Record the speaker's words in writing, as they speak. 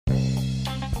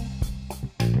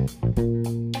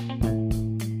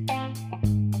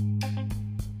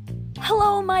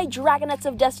Hello, my Dragonettes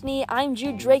of Destiny. I'm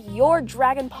Jude Drake, your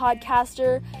dragon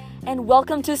podcaster, and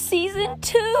welcome to Season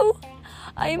 2!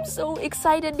 I am so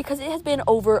excited because it has been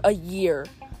over a year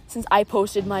since I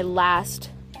posted my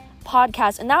last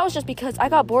podcast, and that was just because I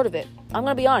got bored of it. I'm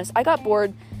gonna be honest, I got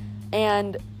bored,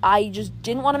 and I just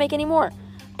didn't want to make any more.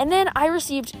 And then I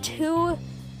received 2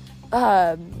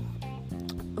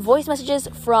 voice messages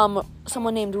from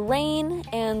someone named Rain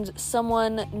and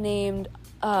someone named,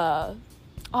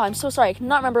 I'm so sorry, I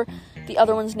cannot remember the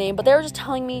other one's name, but they were just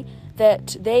telling me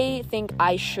that they think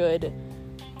I should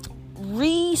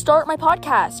restart my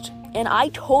podcast, and I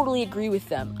totally agree with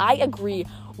them. I agree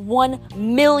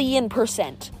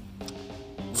 1,000,000%.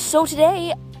 So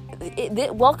today,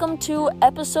 welcome to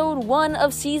episode 1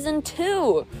 of season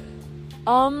 2.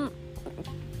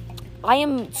 I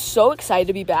am so excited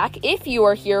to be back. If you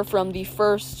are here from the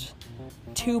first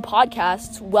 2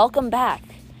 podcasts, welcome back.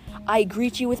 I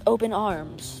greet you with open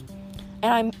arms.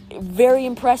 And I'm very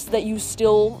impressed that you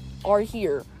still are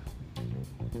here.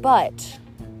 But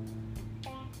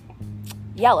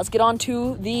yeah, let's get on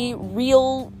to the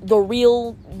real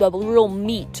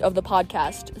meat of the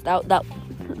podcast.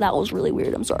 That was really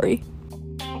weird. I'm sorry.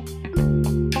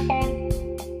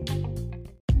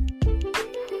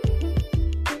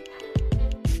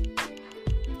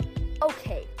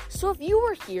 Okay, so if you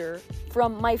were here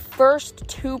from my first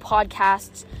 2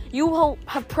 podcasts, you will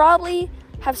have probably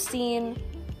seen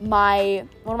one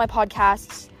of my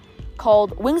podcasts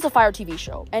called Wings of Fire TV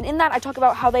show. And in that I talk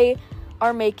about how they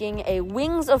are making a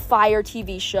Wings of Fire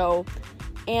TV show,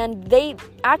 and they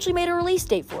actually made a release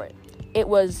date for it. It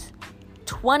was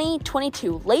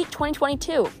 2022, late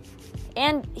 2022.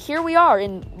 And here we are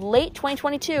in late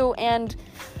 2022, and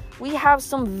we have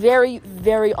some very,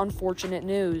 very unfortunate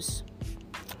news.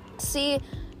 See,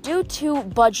 due to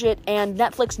budget and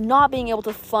Netflix not being able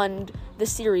to fund the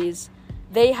series,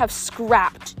 they have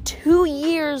scrapped 2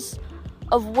 years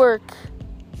of work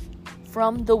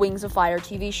from the Wings of Fire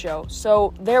TV show.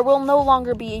 So there will no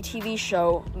longer be a TV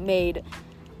show made.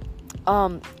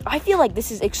 I feel like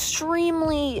this is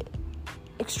extremely,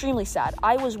 extremely sad.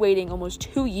 I was waiting almost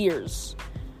 2 years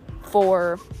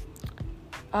for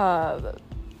the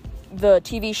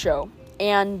TV show,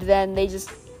 and then they just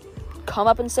come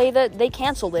up and say that they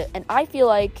canceled it. And I feel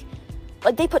like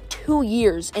they put 2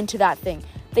 years into that thing.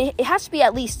 It has to be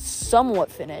at least somewhat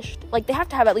finished. Like, they have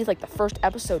to have at least the first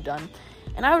episode done.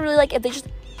 And I would really like if they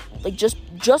just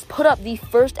put up the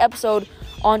first episode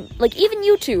on even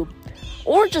YouTube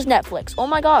or just Netflix. Oh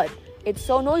my god, it's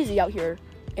so noisy out here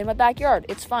in my backyard.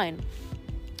 It's fine.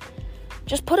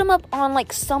 Just put them up on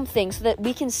something so that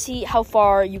we can see how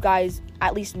far you guys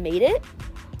at least made it.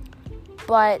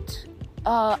 But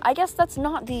I guess that's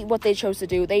not what they chose to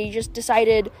do. They just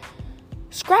decided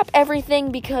scrap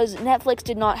everything because Netflix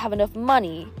did not have enough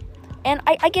money. And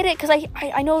I get it, because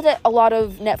I know that a lot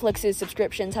of Netflix's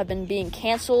subscriptions have been being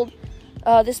canceled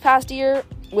this past year,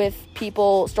 with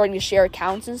people starting to share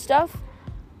accounts and stuff.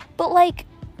 But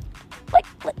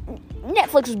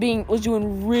Netflix was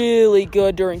doing really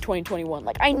good during 2021.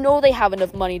 I know they have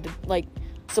enough money to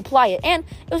supply it, and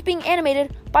it was being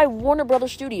animated by Warner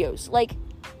Brothers Studios.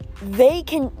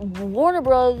 Warner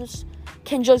Bros.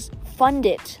 Can just fund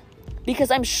it,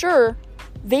 because I'm sure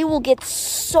they will get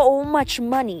so much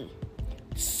money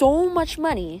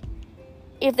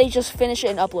if they just finish it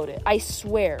and upload it. I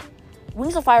swear.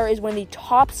 Wings of Fire is one of the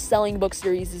top selling book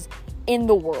series in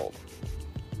the world.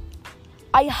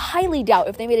 I highly doubt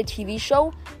if they made a TV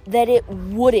show that it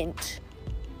wouldn't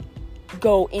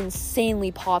go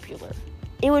insanely popular.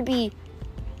 It would be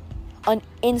an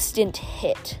instant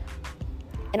hit.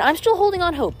 And I'm still holding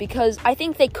on hope, because I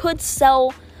think they could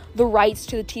sell the rights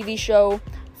to the TV show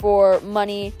for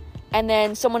money, and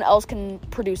then someone else can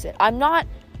produce it. I'm not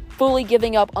fully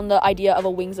giving up on the idea of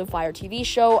a Wings of Fire TV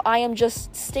show. I am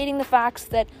just stating the facts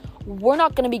that we're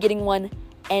not going to be getting one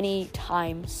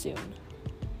anytime soon.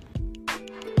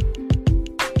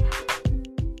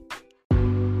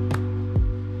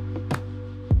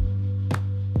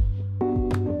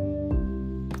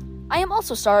 I am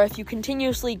also sorry if you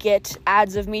continuously get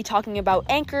ads of me talking about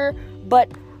Anchor, but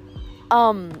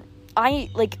I'm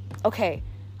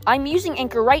using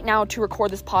Anchor right now to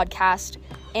record this podcast,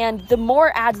 and the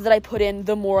more ads that I put in,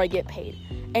 the more I get paid.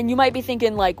 And you might be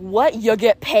thinking, what? You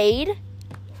get paid?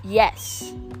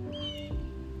 Yes.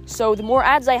 So the more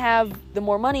ads I have, the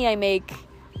more money I make,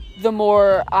 the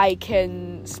more I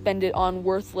can spend it on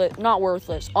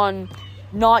on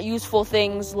not useful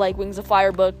things like Wings of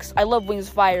Fire books. I love Wings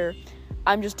of Fire.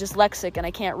 I'm just dyslexic and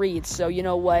I can't read, so you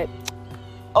know what?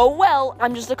 Oh well,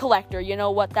 I'm just a collector. You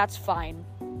know what? That's fine.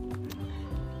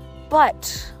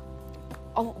 But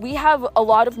we have a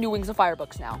lot of new Wings of Fire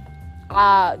books now.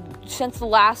 Since the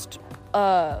last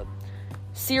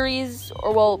series,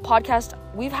 podcast,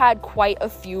 we've had quite a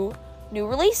few new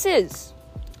releases.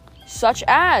 Such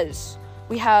as,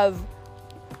 we have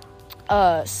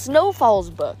Snowfall's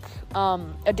book,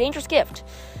 A Dangerous Gift.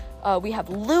 We have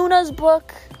Luna's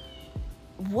book.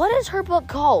 What is her book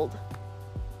called?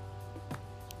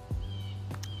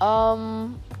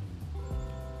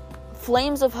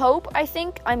 Flames of Hope, I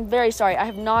think. I'm very sorry. I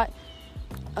have not,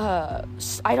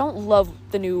 I don't love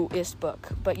the newest book,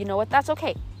 but you know what? That's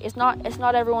okay. It's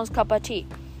not everyone's cup of tea.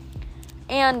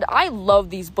 And I love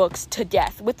these books to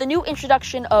death. With the new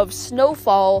introduction of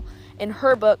Snowfall in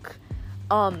her book,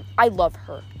 I love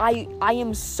her. I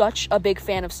am such a big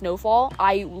fan of Snowfall.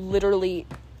 I literally,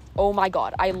 oh my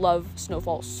god, I love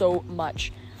Snowfall so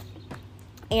much.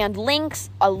 And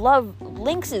Lynx,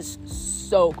 Lynx is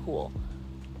so cool.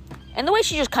 And the way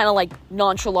she just kind of like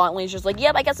nonchalantly is just like,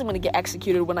 yep, I guess I'm going to get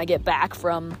executed when I get back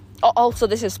from... Also,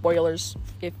 this is spoilers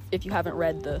if you haven't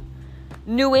read the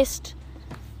newest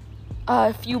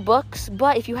few books.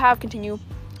 But if you have, continue.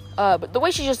 But the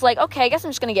way she's just like, okay, I guess I'm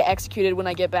just going to get executed when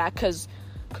I get back because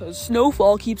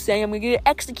Snowfall keeps saying I'm going to get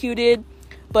executed.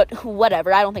 But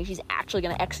whatever, I don't think she's actually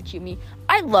going to execute me.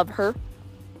 I love her.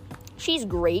 She's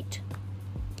great.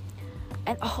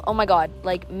 And oh my god,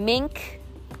 like Mink...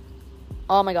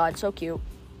 Oh my god, so cute.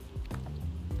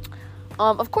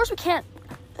 Of course we can't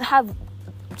have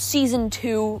season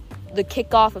 2, the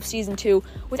kickoff of season 2,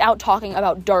 without talking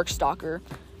about Darkstalker.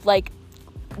 Like,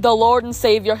 the Lord and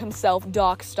Savior himself,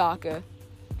 Darkstalker.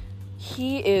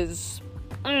 He is...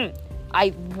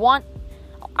 I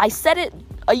said it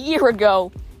a year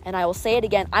ago, and I will say it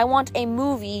again. I want a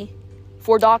movie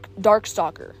for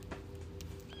Darkstalker.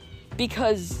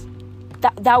 Because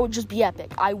that would just be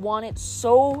epic. I want it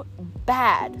so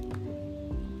bad.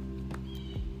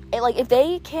 If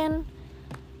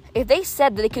they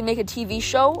said that they could make a TV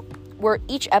show where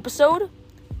each episode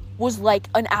was like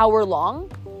an hour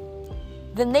long,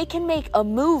 then they can make a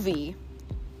movie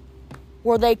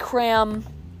where they cram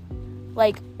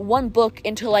like one book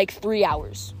into like 3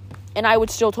 hours, and I would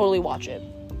still totally watch it.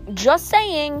 Just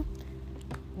saying,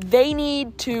 they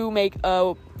need to make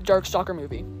a Darkstalker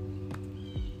movie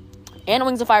and a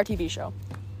Wings of Fire TV show.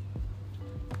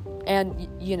 And,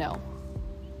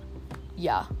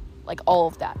 yeah, like all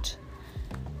of that.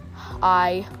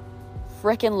 I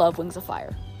frickin' love Wings of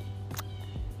Fire.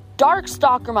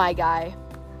 Darkstalker, my guy.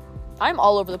 I'm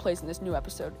all over the place in this new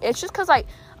episode. It's just because I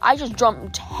just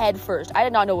jumped head first. I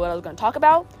did not know what I was going to talk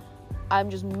about.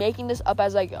 I'm just making this up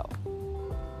as I go.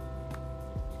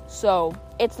 So,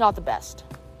 it's not the best.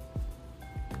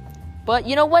 But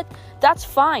you know what? That's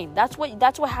fine. That's what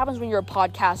happens when you're a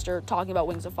podcaster talking about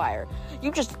Wings of Fire.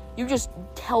 You just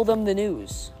tell them the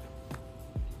news.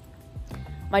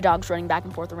 My dog's running back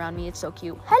and forth around me. It's so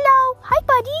cute. Hello. Hi,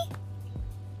 buddy.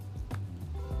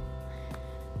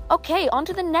 Okay, on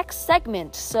to the next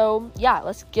segment. So, yeah,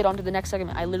 let's get on to the next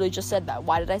segment. I literally just said that.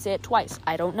 Why did I say it twice?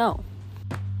 I don't know.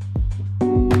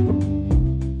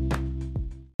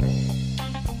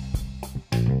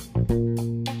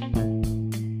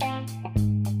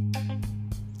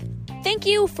 Thank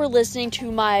you for listening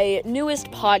to my newest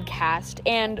podcast,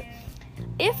 and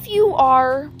if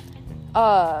you're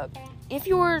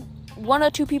one or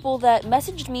two people that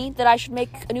messaged me that I should make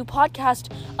a new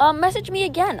podcast, message me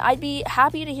again. I'd be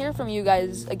happy to hear from you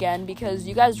guys again, because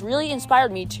you guys really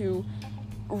inspired me to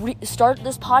start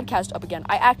this podcast up again.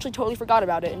 I actually totally forgot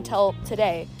about it until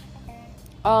today.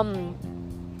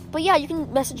 But yeah, you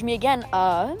can message me again.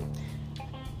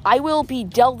 I will be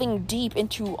delving deep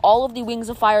into all of the Wings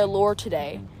of Fire lore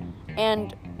today.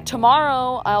 And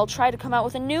tomorrow, I'll try to come out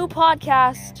with a new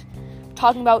podcast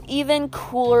talking about even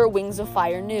cooler Wings of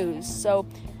Fire news. So,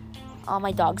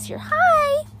 my dog's here.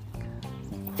 Hi!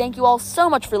 Thank you all so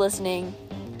much for listening.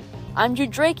 I'm Jude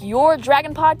Drake, your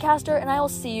dragon podcaster, and I will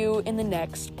see you in the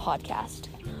next podcast.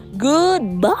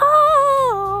 Goodbye!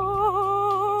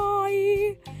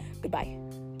 Goodbye.